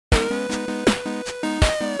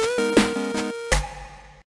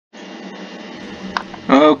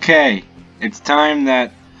Okay, it's time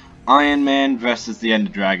that Man versus the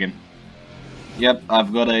EnderDragon. Yep,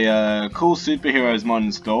 I've got a cool superheroes mod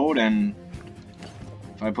installed, and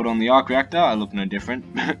if I put on the arc reactor, I look no different.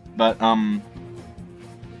 But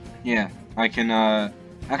yeah, I can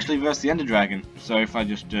actually verse the EnderDragon. So if I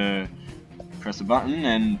just press a button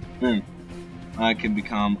and boom, I can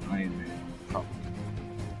become Iron Man properly.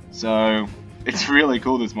 So it's really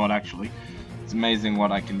cool, this mod actually. It's amazing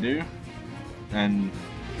what I can do, and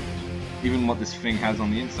even what this thing has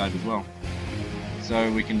on the inside as well.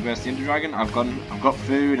 So we can verse the EnderDragon. I've got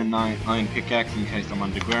food and iron pickaxe in case I'm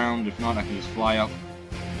underground. If not, I can just fly up.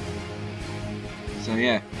 So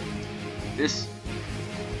yeah, this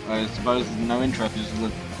I suppose is no intro. Just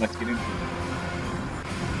let's get into it.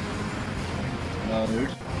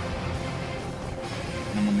 Load.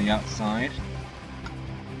 I'm on the outside.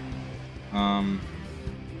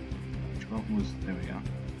 Which one was? There we go.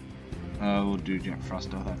 We'll do Jack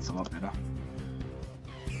Froster, that's a lot better.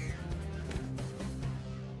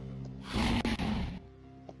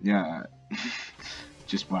 Yeah,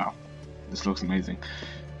 just wow, this looks amazing.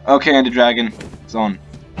 Okay, EnderDragon, it's on.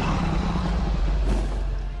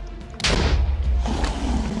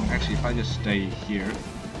 Actually, if I just stay here...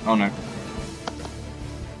 Oh no.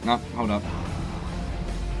 No, hold up.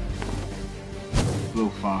 A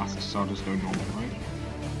little fast, so I'll just go normal mode.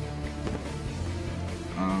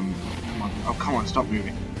 Come on. Oh, come on, stop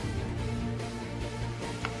moving.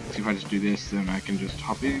 See if I just do this, then I can just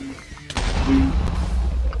hop in. Boom.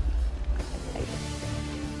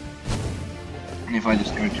 And if I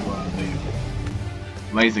just go to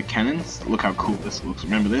the laser cannons, look how cool this looks.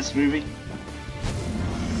 Remember this movie?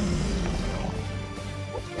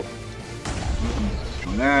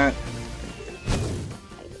 Destroy that.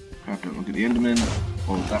 Crap, don't look at the Enderman.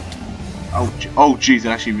 What was that? Oh, jeez, it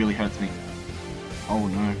actually really hurts me. Oh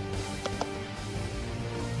no.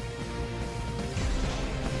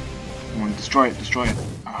 Come on, destroy it, destroy it.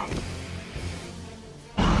 Ah.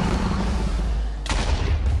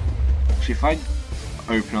 Actually, if I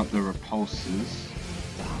open up the repulsors...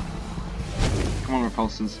 Come on,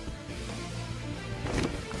 repulsors.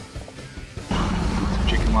 Put some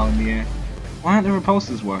chicken while in the air. Why aren't the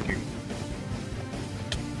repulsors working?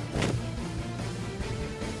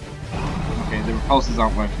 Okay, the repulsors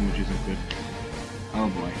aren't working, which isn't good. Oh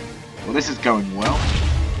boy. Well, this is going well.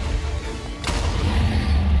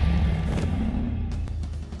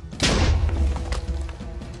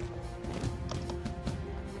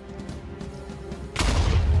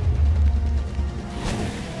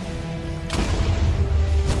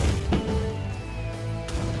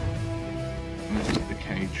 Let's get the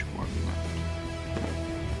cage one left.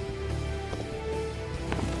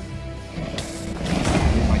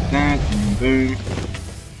 Like that, and boom.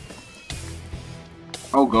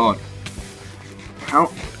 Oh god.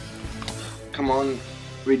 How? Come on,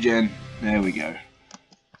 regen. There we go.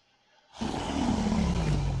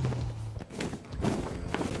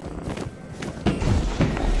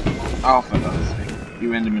 Oh, for God's sake. You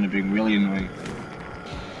Endermen are being really annoying.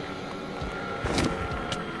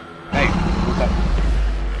 Hey, what's that?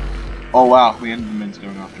 Oh wow, the Enderman's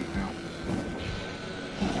going after it now.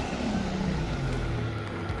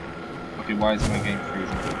 Okay, why is my game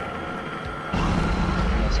freezing?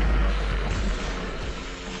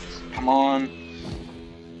 Come on!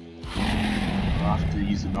 I'll have to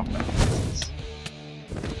use the knockback.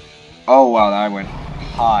 Oh wow, that went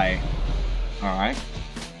high. Alright.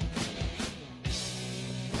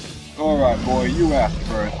 Alright boy, you asked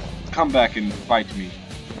for it. Come back and fight me.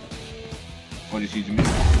 Or just use me.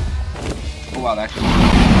 Oh wow, that's...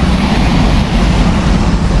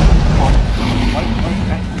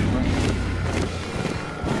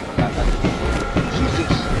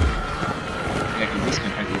 Jesus! Yeah, because this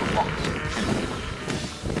can take a little box.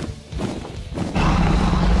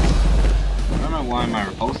 I don't know why my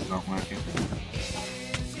repulsors aren't working.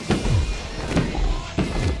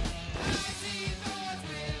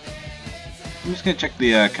 I'm just gonna check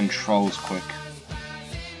the controls quick.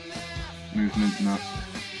 Movement, no.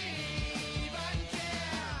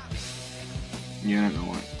 Yeah, I don't know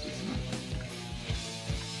what it is, isn't it?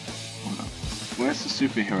 Hold on. Where's the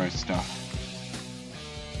superhero stuff?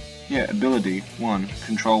 Yeah, ability 1,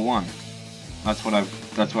 control 1. That's what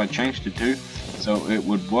I changed it to, so it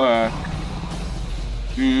would work.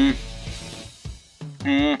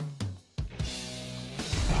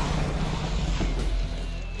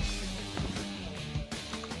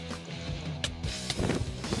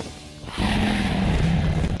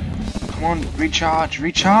 Come on, recharge,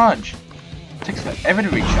 recharge! It takes forever to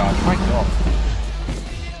recharge, my god.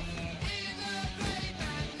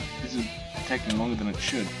 This is taking longer than it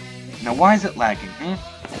should. Now why is it lagging, huh?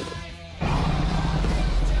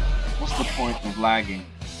 What's the point of lagging,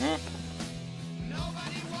 huh?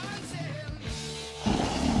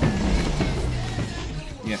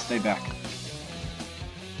 Yeah, stay back.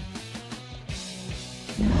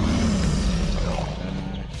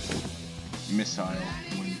 Missile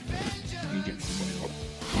when you get to the middle.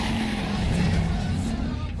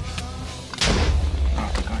 Oh,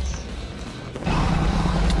 for God's sake.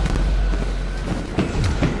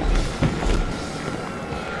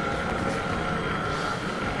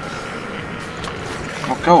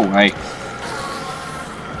 Oh, go away.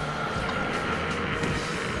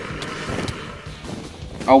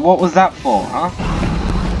 Oh, what was that for, huh?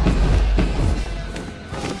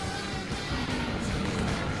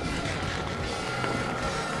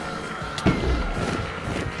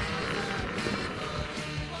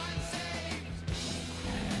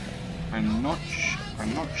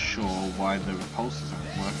 I'm not sure why the repulsors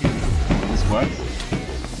aren't working. Well, this works.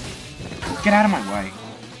 Get out of my way.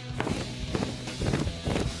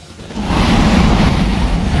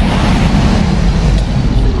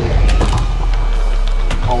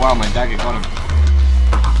 Oh wow, my dagger got him.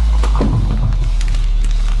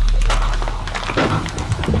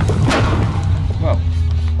 Well,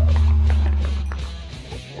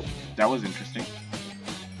 that was interesting.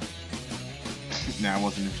 Nah, it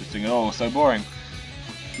wasn't interesting at all. So boring.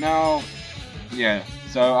 Now, yeah.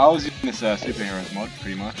 So I was using this superheroes mod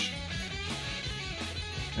pretty much,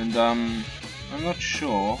 and I'm not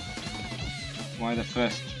sure why the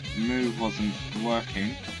first move wasn't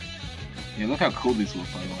working. Yeah, look how cool these look,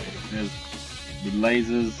 by the way. There's the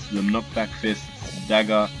lasers, the knockback fists,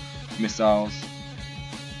 dagger, missiles,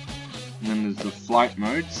 and then there's the flight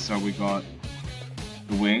modes. So we got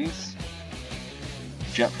the wings,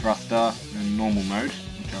 jet thruster, and normal mode,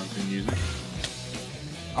 which I've been using.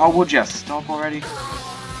 Oh, would ya stop already?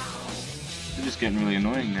 They're just getting really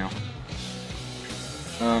annoying now.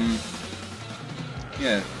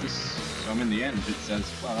 Yeah, so I'm in the end. It says,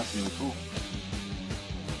 wow, that's really cool.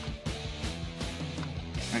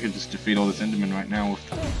 I could just defeat all this Enderman right now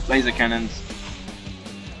with laser cannons.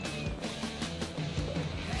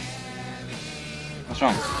 What's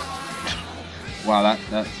wrong? Wow,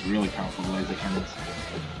 that's really powerful, laser cannons.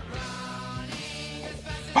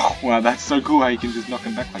 Oh, wow, that's so cool how you can just knock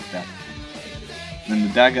him back like that. And then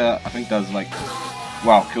the dagger, I think does like,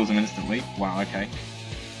 wow, kills him instantly. Wow, okay.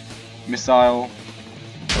 Missile.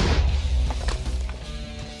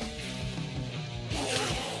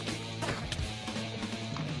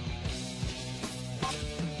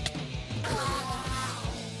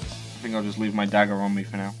 I think I'll just leave my dagger on me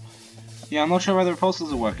for now. Yeah, I'm not sure why the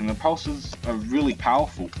repulsors are working. The repulsors are really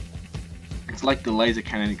powerful. It's like the laser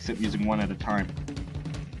cannon except using one at a time.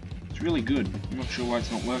 It's really good. I'm not sure why it's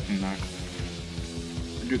not working though.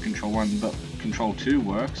 I do control 1, but control 2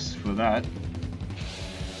 works for that.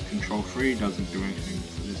 Control 3 doesn't do anything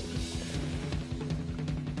for this.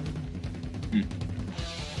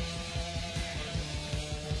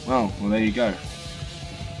 Well, there you go.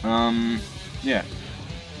 Yeah.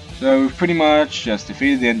 So we've pretty much just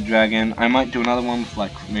defeated the EnderDragon. I might do another one with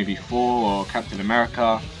like maybe Thor or Captain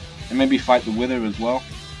America, and maybe fight the Wither as well.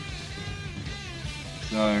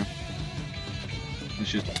 So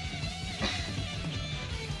let's just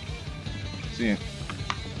see it.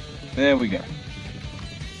 There we go.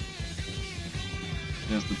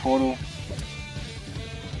 There's the portal.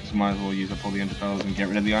 So might as well use up all the ender pearls and get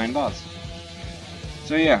rid of the iron bars.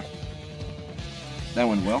 So yeah, that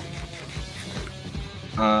went well.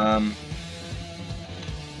 I'm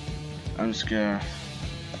just gonna.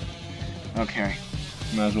 Okay,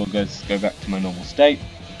 might as well go back to my normal state.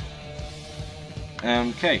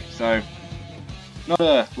 Okay, so not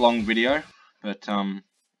a long video, but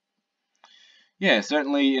yeah,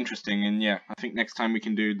 certainly interesting, and yeah, I think next time we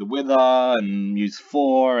can do the Wither and use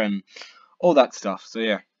 4 and all that stuff. So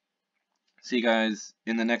yeah, see you guys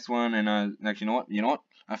in the next one. And actually, you know what?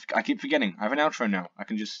 I keep forgetting. I have an outro now. I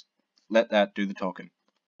can just let that do the talking.